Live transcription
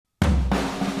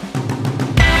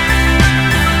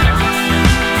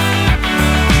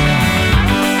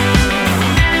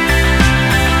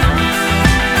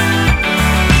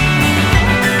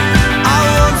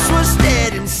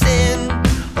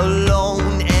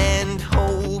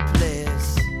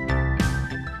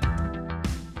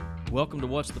Welcome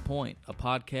to What's the Point, a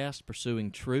podcast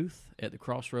pursuing truth at the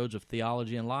crossroads of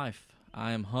theology and life.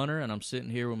 I am Hunter, and I'm sitting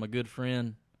here with my good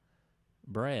friend,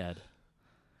 Brad.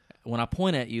 When I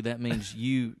point at you, that means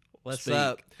you What's speak.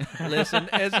 up? Listen,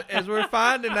 as we're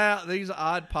finding out, these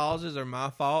odd pauses are my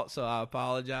fault, so I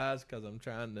apologize because I'm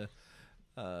trying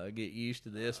to get used to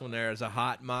this. When there's a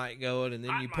hot mic going, and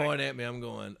then you point at me, I'm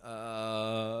going,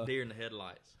 Deer in the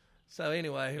headlights. So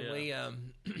anyway,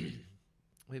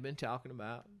 we've been talking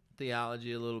about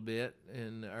theology a little bit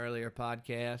in the earlier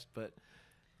podcast, but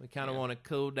we kind of want to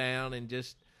cool down and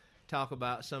just talk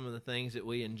about some of the things that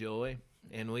we enjoy,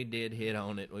 and we did hit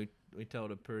on it. We told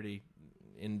a pretty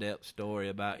in-depth story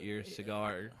about your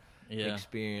cigar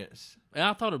experience. And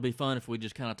I thought it'd be fun if we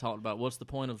just kind of talked about what's the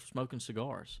point of smoking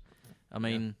cigars. I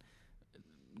mean,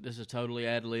 this is totally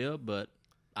ad lib, but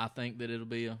I think that it'll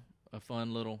be a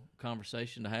fun little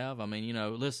conversation to have. I mean,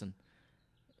 listen,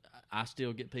 I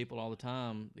still get people all the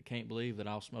time that can't believe that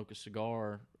I'll smoke a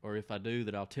cigar, or if I do,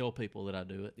 that I'll tell people that I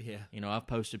do it. Yeah. I've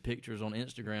posted pictures on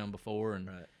Instagram before, and,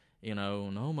 and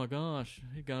oh my gosh,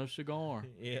 he got a cigar.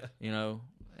 Yeah.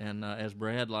 And as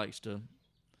Brad likes to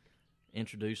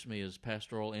introduce me as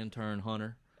pastoral intern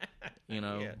Hunter, you're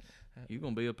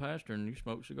going to be a pastor and you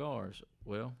smoke cigars.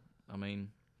 Well, I mean,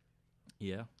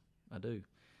 yeah, I do.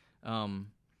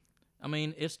 I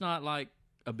mean, it's not like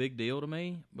a big deal to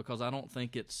me because I don't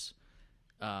think it's,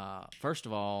 first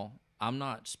of all, I'm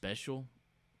not special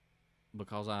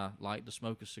because I like to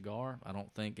smoke a cigar. I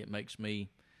don't think it makes me,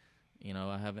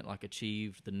 I haven't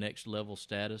achieved the next level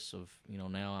status of,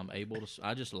 now I'm able to,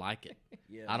 I just like it.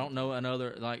 Yeah. I don't know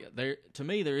another, to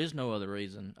me, there is no other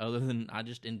reason other than I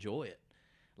just enjoy it.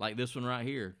 Like this one right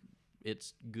here,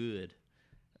 it's good.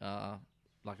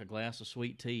 Like a glass of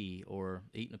sweet tea or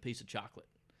eating a piece of chocolate.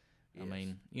 Yes. I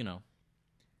mean,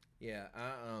 Yeah,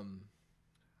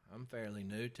 I'm fairly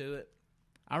new to it.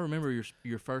 I remember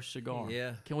your first cigar.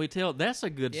 Yeah. Can we tell? That's a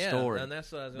good story. And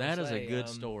that's what I was going to That say. is a good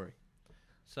story.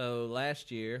 So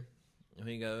last year,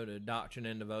 we go to Doctrine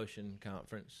and Devotion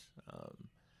Conference,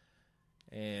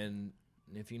 and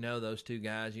if you know those two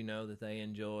guys, you know that they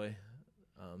enjoy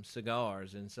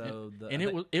cigars, and so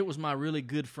it was my really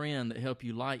good friend that helped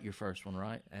you light your first one,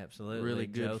 right? Absolutely, really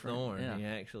good Joe friend. Thorne. Yeah. He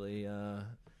actually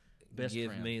Best give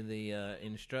friend. me the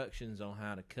instructions on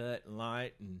how to cut and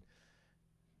light,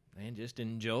 and just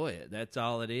enjoy it. That's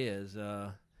all it is.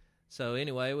 So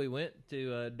anyway, we went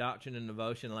to Doctrine and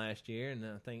Devotion last year, and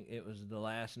I think it was the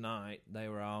last night. They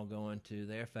were all going to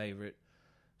their favorite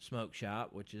smoke shop,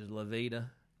 which is La Vida,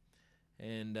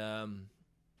 and I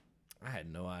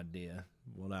had no idea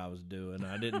what I was doing.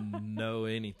 I didn't know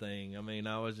anything. I mean,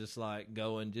 I was just like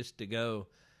going just to go,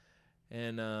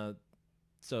 and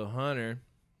so Hunter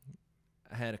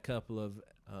had a couple of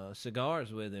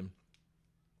cigars with him.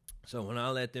 So when I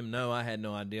let them know I had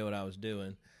no idea what I was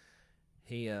doing,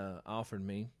 he offered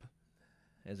me,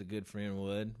 as a good friend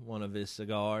would, one of his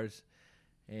cigars,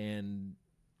 and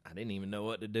I didn't even know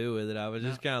what to do with it. I was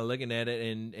just kind of looking at it,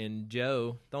 and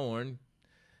Joe Thorne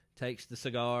takes the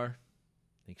cigar,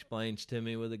 explains to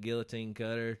me with a guillotine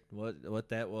cutter what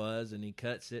that was, and he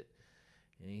cuts it,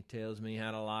 and he tells me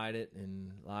how to light it,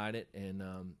 and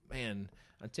man,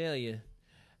 I tell you,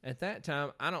 at that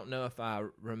time, I don't know if I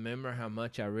remember how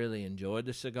much I really enjoyed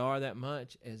the cigar that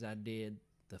much as I did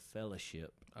the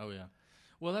fellowship. Oh yeah.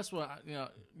 Well, that's what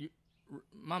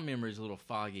my memory is a little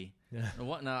foggy.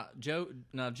 Yeah.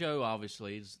 Joe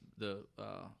obviously is the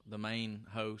main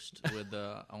host with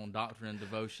on Doctrine and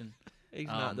Devotion. He's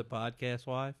not the podcast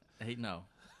wife?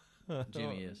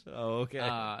 Jimmy is. Oh,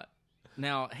 okay.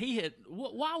 Now he had.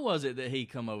 Why was it that he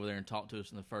come over there and talked to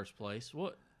us in the first place?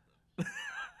 What?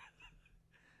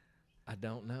 I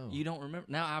don't know. You don't remember?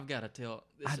 Now I've got to tell.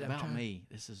 This is about me.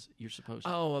 You're supposed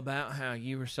to. Oh, about how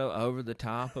you were so over the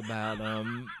top about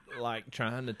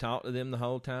trying to talk to them the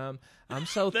whole time. I'm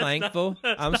so thankful.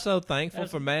 I'm so thankful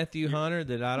for Matthew Hunter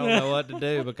that I don't know what to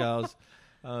do because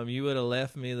you would have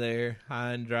left me there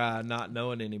high and dry, not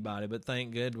knowing anybody. But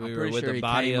thank good we were with a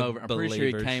body of believers. I'm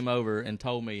pretty sure he came over and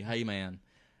told me, "Hey, man,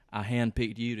 I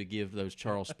handpicked you to give those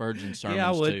Charles Spurgeon sermons." Yeah,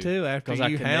 I would too. After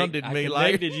you hounded me,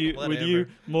 I connected with you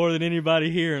more than anybody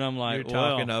here, and I'm like, you're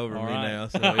talking over me now.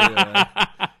 So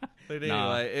but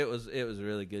anyway, it was a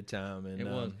really good time,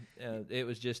 and it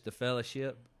was just the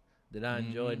fellowship that I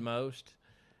enjoyed most.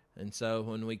 And so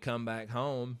when we come back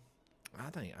home, I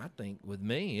think with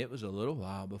me it was a little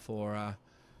while before I.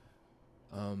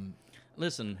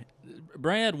 Listen,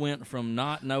 Brad went from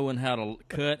not knowing how to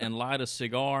cut and light a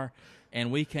cigar. And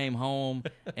we came home,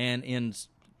 and in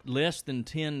less than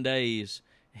 10 days,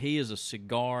 he is a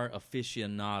cigar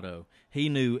aficionado. He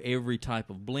knew every type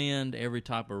of blend, every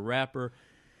type of wrapper.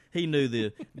 He knew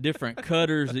the different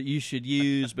cutters that you should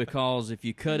use because if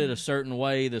you cut it a certain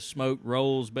way, the smoke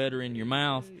rolls better in your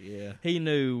mouth. Yeah. He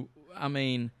knew. I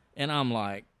mean, and I'm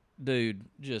like, dude,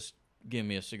 just give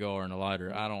me a cigar and a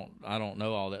lighter. I don't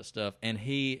know all that stuff. And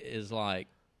he is like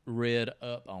read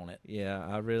up on it. Yeah,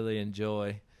 I really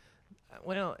enjoy.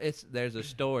 Well, there's a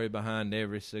story behind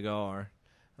every cigar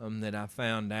that I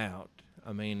found out.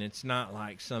 I mean, it's not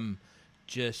like some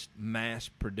just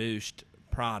mass-produced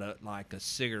product like a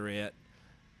cigarette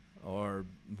or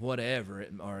whatever,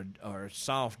 or a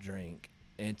soft drink.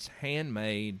 It's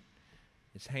handmade.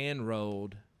 It's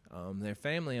hand-rolled. They're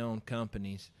family-owned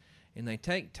companies, and they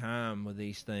take time with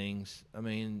these things. I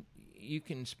mean, you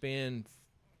can spend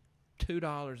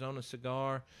 $2 on a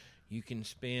cigar. You can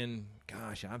spend,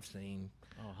 gosh, I've seen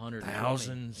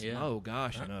thousands. Yeah. Oh,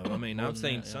 gosh, no. I mean, I've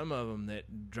seen that, yeah. some of them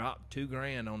that drop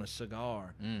 $2,000 on a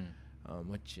cigar,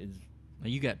 which is... Now,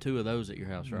 you got 2 of those at your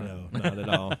house, right? No, not at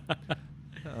all.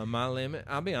 My limit,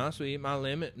 I'll be honest with you, my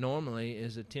limit normally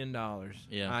is at $10.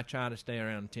 Yeah. I try to stay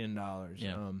around $10.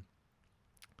 Yeah.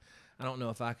 I don't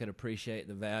know if I could appreciate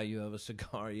the value of a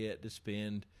cigar yet to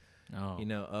spend,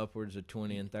 upwards of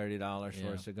 $20 and $30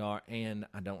 for a cigar, and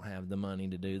I don't have the money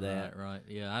to do that. Right.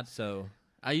 Yeah. So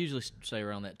I usually say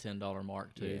around that $10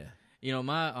 mark too. Yeah. You know,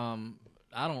 my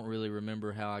I don't really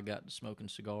remember how I got to smoking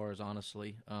cigars.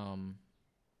 Honestly, I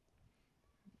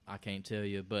can't tell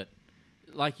you. But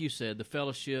like you said, the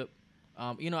fellowship.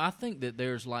 I think that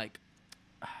there's like,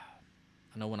 I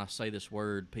know when I say this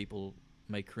word, people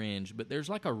may cringe, but there's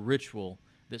like a ritual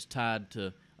that's tied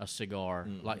to a cigar,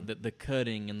 like the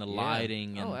cutting and the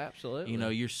lighting. And, absolutely.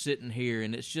 You're sitting here,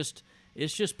 and it's just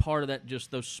part of that.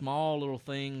 Just those small little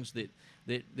things that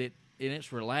and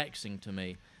it's relaxing to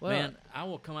me. Well, man, I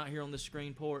will come out here on this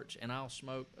screen porch and I'll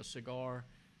smoke a cigar.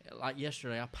 Like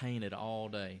yesterday, I painted all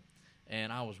day,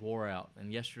 and I was wore out.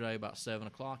 And yesterday, about 7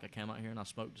 o'clock, I came out here and I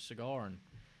smoked a cigar, and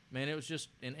man, it was just.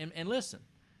 And listen,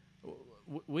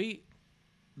 we're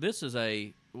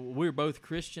both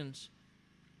Christians.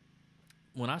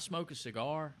 When I smoke a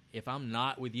cigar, if I'm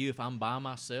not with you, if I'm by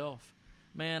myself,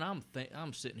 man, I'm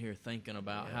sitting here thinking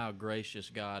about how gracious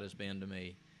God has been to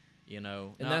me,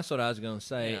 And that's what I was going to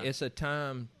say. Yeah. It's a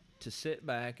time to sit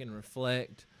back and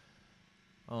reflect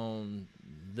on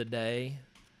the day.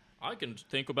 I can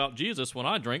think about Jesus when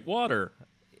I drink water.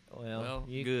 Well,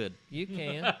 good. You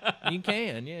can. You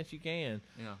can. Yes, you can.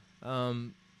 Yeah.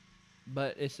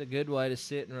 But it's a good way to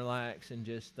sit and relax and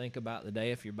just think about the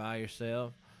day if you're by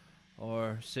yourself,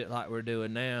 or sit like we're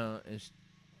doing now as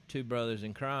 2 brothers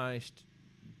in Christ,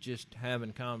 just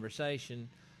having conversation,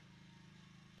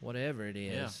 whatever it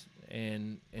is,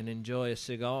 and enjoy a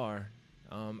cigar.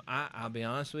 I'll be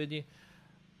honest with you,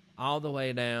 all the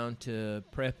way down to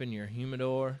prepping your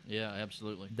humidor. Yeah,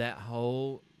 absolutely. That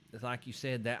whole, like you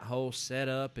said, that whole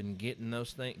setup and getting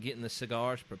getting the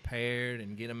cigars prepared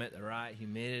and get them at the right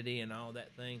humidity and all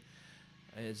that thing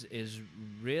is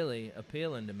really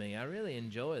appealing to me. I really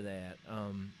enjoy that.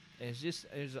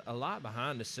 There's a lot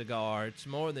behind a cigar. It's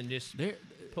more than just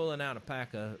pulling out a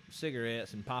pack of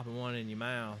cigarettes and popping one in your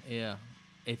mouth. Yeah.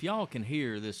 If y'all can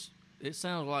hear this, it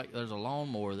sounds like there's a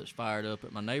lawnmower that's fired up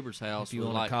at my neighbor's house. If you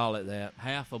want like to call it that.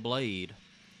 half a blade.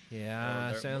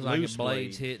 Yeah, Or it sounds like a loose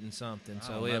blade's blade. hitting something, I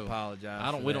so don't we know.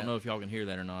 apologize. We don't know if y'all can hear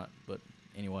that or not, but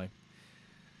anyway.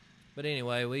 But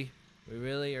anyway, we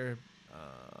really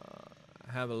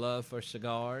have a love for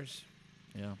cigars.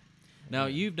 Yeah. Now,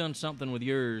 you've done something with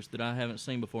yours that I haven't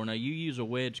seen before. Now, you use a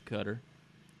wedge cutter.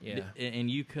 Yeah.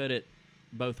 And you cut it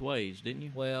both ways, didn't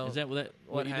you? Well, is that what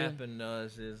you did? happened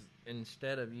is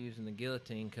instead of using the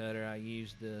guillotine cutter, I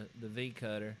used the V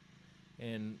cutter.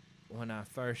 And when I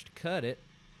first cut it,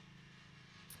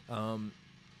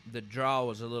 the draw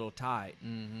was a little tight,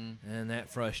 and that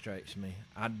frustrates me.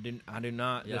 I do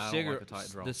not. Yeah, I don't like a tight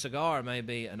draw. The cigar may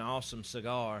be an awesome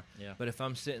cigar, but if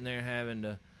I'm sitting there having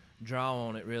to draw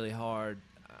on it really hard,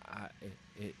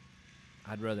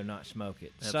 I'd rather not smoke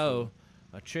it. Absolutely. So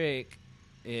a trick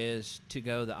is to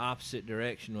go the opposite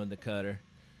direction with the cutter,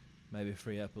 maybe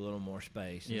free up a little more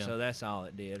space. And so that's all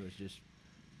it did, was just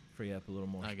free up a little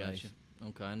more space. I got you.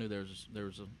 Okay, I knew there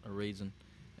was a reason.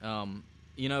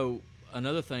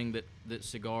 Another thing that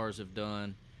cigars have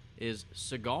done is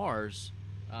cigars,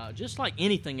 just like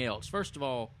anything else. First of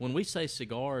all, when we say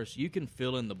cigars, you can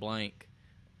fill in the blank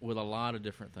with a lot of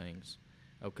different things.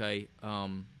 Okay,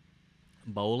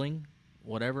 bowling,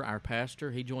 whatever. Our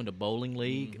pastor, he joined a bowling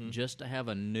league just to have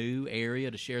a new area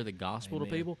to share the gospel to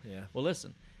people. Yeah. Well,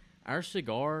 listen, our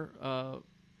cigar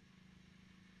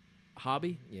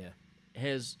hobby. Yeah.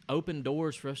 has opened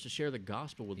doors for us to share the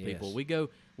gospel with people. Yes.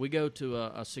 We go to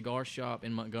a cigar shop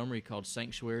in Montgomery called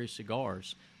Sanctuary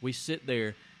Cigars. We sit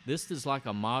there. This is like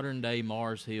a modern day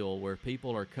Mars Hill where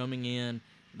people are coming in.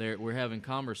 We're having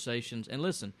conversations. And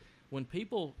listen, when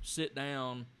people sit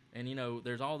down and, you know,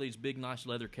 there's all these big, nice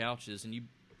leather couches, and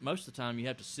most of the time you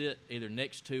have to sit either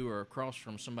next to or across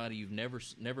from somebody you've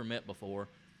never met before.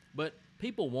 But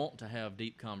people want to have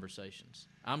deep conversations.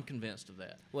 I'm convinced of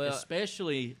that. Well,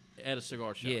 especially at a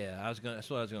cigar shop. Yeah, that's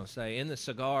what I was going to say. In the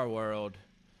cigar world,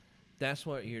 that's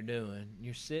what you're doing.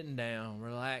 You're sitting down,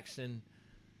 relaxing,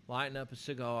 lighting up a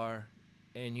cigar,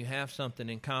 and you have something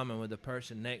in common with the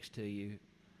person next to you.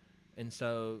 And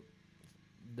so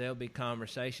there'll be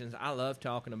conversations. I love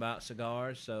talking about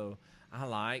cigars, so I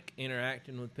like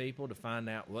interacting with people to find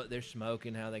out what they're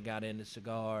smoking, how they got into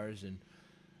cigars,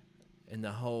 and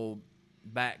the whole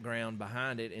background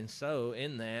behind it. And so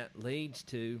in that leads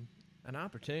to an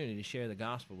opportunity to share the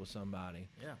gospel with somebody.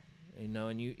 Yeah. You know,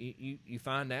 and you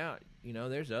find out, you know,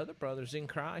 there's other brothers in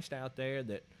Christ out there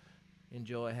that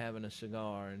enjoy having a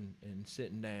cigar and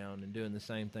sitting down and doing the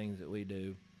same things that we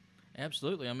do.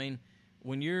 Absolutely. I mean,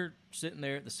 when you're sitting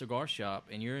there at the cigar shop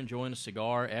and you're enjoying a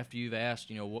cigar after you've asked,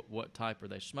 you know, what type are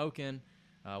they smoking,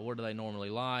 what do they normally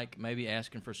like, maybe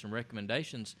asking for some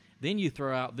recommendations, then you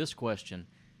throw out this question: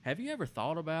 have you ever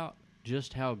thought about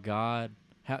just how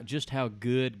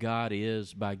good God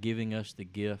is by giving us the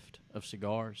gift of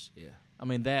cigars? Yeah. I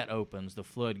mean, that opens the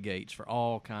floodgates for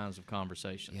all kinds of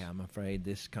conversations. Yeah, I'm afraid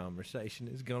this conversation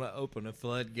is going to open a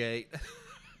floodgate.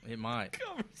 It might.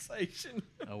 Conversation.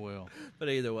 Oh, well. But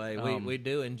either way, we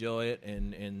do enjoy it,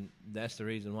 and that's the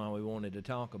reason why we wanted to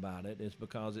talk about it, is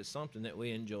because it's something that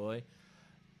we enjoy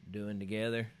doing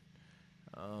together.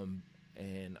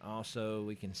 And also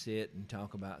we can sit and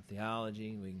talk about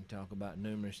theology. We can talk about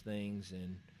numerous things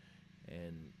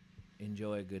and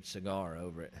enjoy a good cigar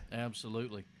over it.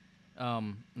 Absolutely.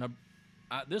 Now,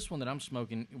 this one that I'm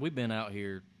smoking, we've been out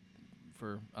here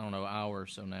for, I don't know, an hour or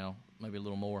so now, maybe a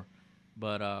little more.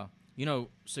 But, you know,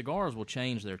 cigars will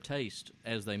change their taste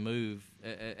as they move,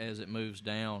 as it moves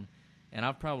down. And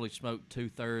I've probably smoked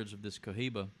 2/3 of this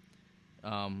Cohiba.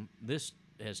 This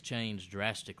has changed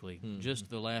drastically. Mm-hmm. Just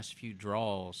the last few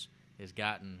draws has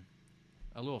gotten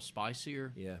a little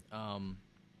spicier. Yeah.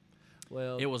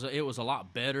 Well, it was a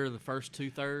lot better the first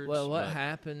 2/3. Well, what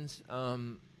happens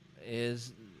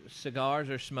is cigars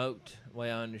are smoked, the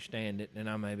way I understand it, and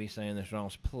I may be saying this wrong,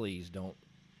 so please don't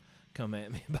come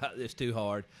at me about this too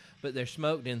hard, but they're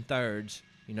smoked in thirds.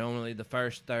 You know, normally the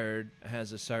first third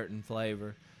has a certain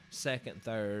flavor, second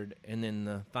third, and then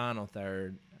the final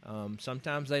third.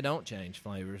 Sometimes they don't change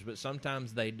flavors, but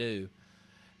sometimes they do.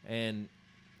 And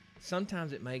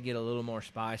sometimes it may get a little more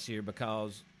spicier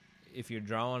because if you're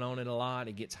drawing on it a lot,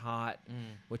 it gets hot,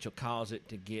 which will cause it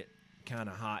to get kind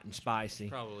of hot and spicy.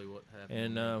 Probably what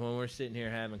happened. And when we're sitting here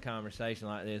having a conversation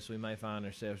like this, we may find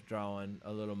ourselves drawing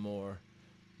a little more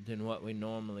than what we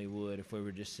normally would if we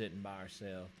were just sitting by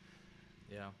ourselves.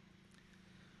 Yeah.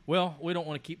 Well, we don't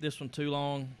want to keep this one too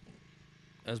long.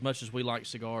 As much as we like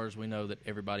cigars, we know that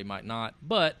everybody might not.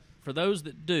 But for those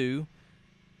that do,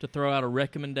 to throw out a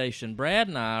recommendation, Brad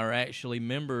and I are actually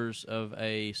members of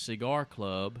a cigar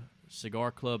club,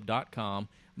 cigarclub.com.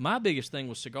 My biggest thing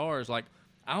with cigars, like,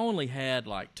 I only had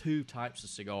like 2 types of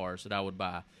cigars that I would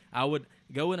buy. I would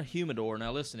go in a humidor.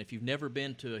 Now, listen, if you've never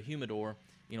been to a humidor,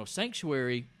 you know,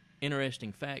 Sanctuary,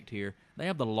 interesting fact here, they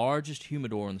have the largest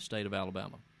humidor in the state of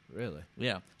Alabama. Really?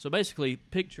 Yeah. So basically,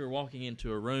 picture walking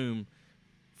into a room,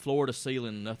 floor to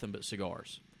ceiling, nothing but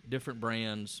cigars, different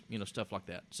brands, you know, stuff like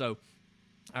that. So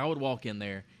I would walk in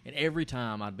there, and every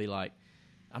time I'd be like,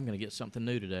 I'm going to get something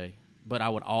new today. But I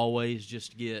would always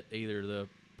just get either the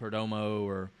Perdomo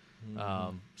or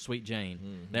Sweet Jane.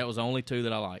 Mm-hmm. That was the only 2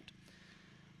 that I liked.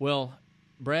 Well,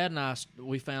 Brad and I,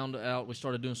 we found out, we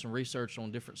started doing some research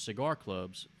on different cigar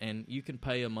clubs, and you can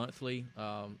pay a monthly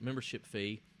membership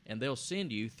fee, and they'll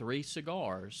send you 3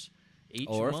 cigars each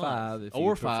or month. 5 if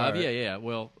or you 5, prefer. Yeah.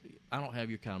 Well, I don't have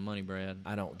your kind of money, Brad.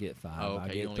 I don't get 5. Oh, okay.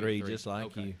 I get 3 just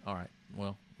like you. All right.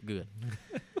 Well, good.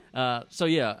 So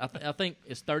yeah, I think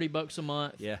it's $30 a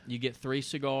month. Yeah. You get 3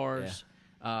 cigars.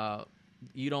 Yeah.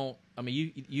 You don't. I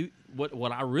mean, you.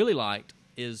 What I really liked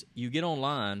is you get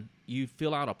online, you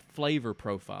fill out a flavor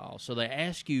profile. So they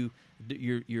ask you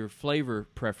your flavor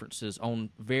preferences on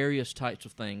various types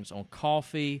of things, on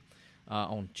coffee,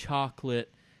 on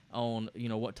chocolate, on, you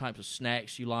know, what types of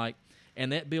snacks you like.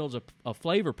 And that builds a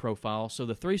flavor profile. So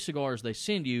the 3 cigars they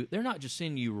send you, they're not just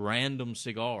sending you random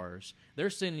cigars.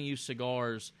 They're sending you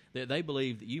cigars that they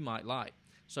believe that you might like.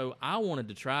 So I wanted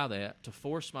to try that, to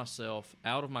force myself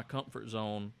out of my comfort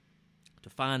zone, to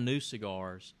find new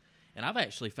cigars. And I've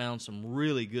actually found some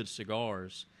really good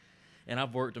cigars, and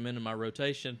I've worked them into my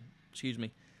rotation.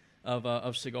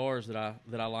 Of cigars that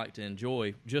I like to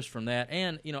enjoy just from that.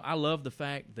 And I love the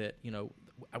fact that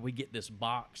we get this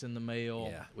box in the mail.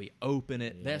 Yeah. We open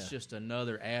it. Yeah. That's just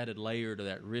another added layer to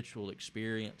that ritual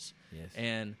experience. Yes.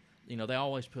 And they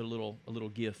always put a little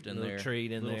gift in there, little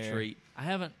treat in there. Treat. I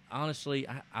haven't honestly.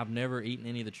 I've never eaten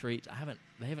any of the treats.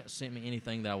 They haven't sent me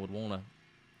anything that I would want to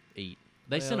eat.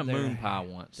 They sent a moon pie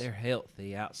once. They're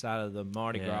healthy outside of the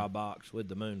Mardi Gras box with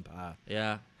the moon pie.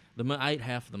 Yeah. I ate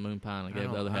half of the moon pie and I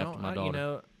gave the other half to my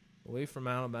daughter. We from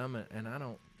Alabama, and I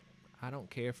don't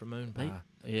care for moon pie.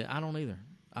 I don't either.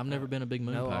 I've never been a big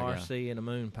moon pie guy. No RC and a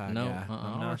moon pie no, guy.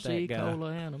 I'm not RC, that guy.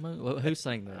 cola, and a moon. Well, who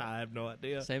sang that? I have no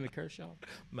idea. Sammy Kershaw?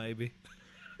 Maybe.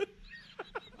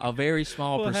 A very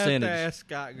small we'll percentage. Have to ask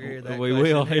Scott Greer that we question.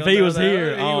 will. He'll If he was that.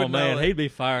 here, he man, he'd be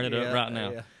firing it up right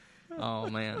now. Yeah. Oh,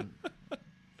 man.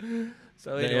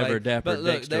 So the anyway, ever dapper but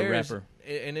look, Dexter rapper.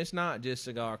 And it's not just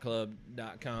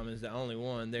cigarclub.com is the only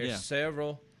one. There's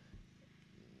several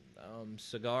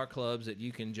cigar clubs that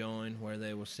you can join where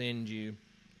they will send you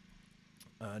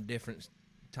different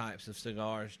types of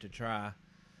cigars to try.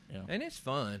 Yeah. And it's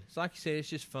fun. It's like you said, it's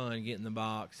just fun getting the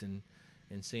box and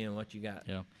seeing what you got.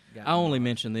 Yeah. I only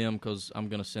mention them because I'm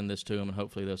going to send this to them, and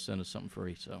hopefully they'll send us something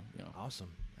free. So,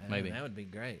 Awesome. Maybe. That would be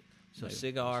great. So Maybe.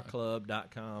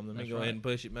 cigarclub.com. Let me go ahead and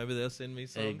push it. Maybe they'll send me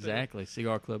something. Exactly.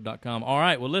 Cigarclub.com. All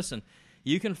right. Well, listen,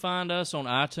 you can find us on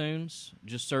iTunes.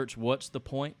 Just search What's the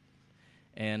Point,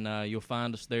 and you'll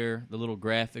find us there. The little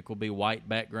graphic will be white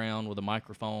background with a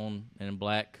microphone, and in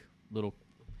black little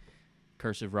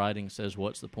cursive writing says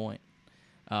What's the Point.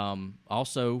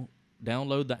 Also,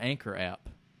 download the Anchor app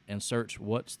and search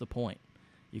What's the Point.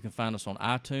 You can find us on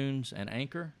iTunes and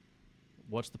Anchor,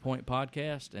 What's the Point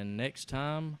podcast. And next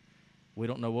time, we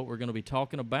don't know what we're going to be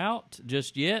talking about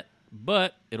just yet,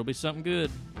 but it'll be something good.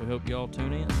 We hope you all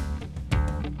tune in.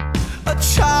 A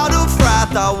child of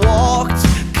wrath I walked,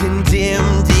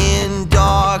 condemned in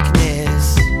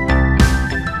darkness,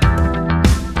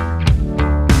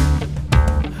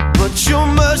 but your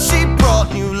mercy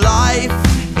brought new life,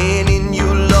 and in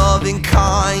your loving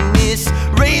kindness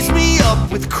raised me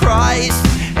up with Christ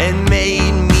and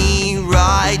made me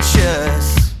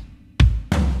righteous.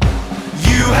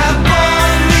 You have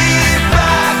brought me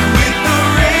back with the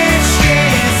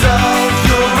riches of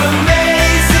your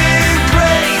amazing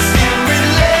grace and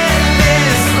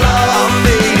relentless love. I'm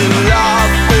made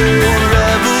alive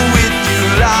forever with you,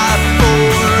 life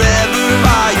forever.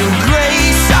 By your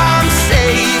grace I'm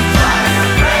saved. By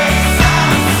your grace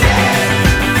I'm saved.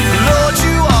 Lord,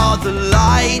 you are the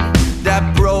light that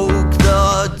broke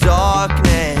the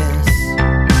darkness.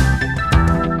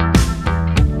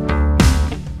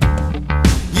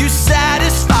 You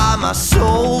satisfy my soul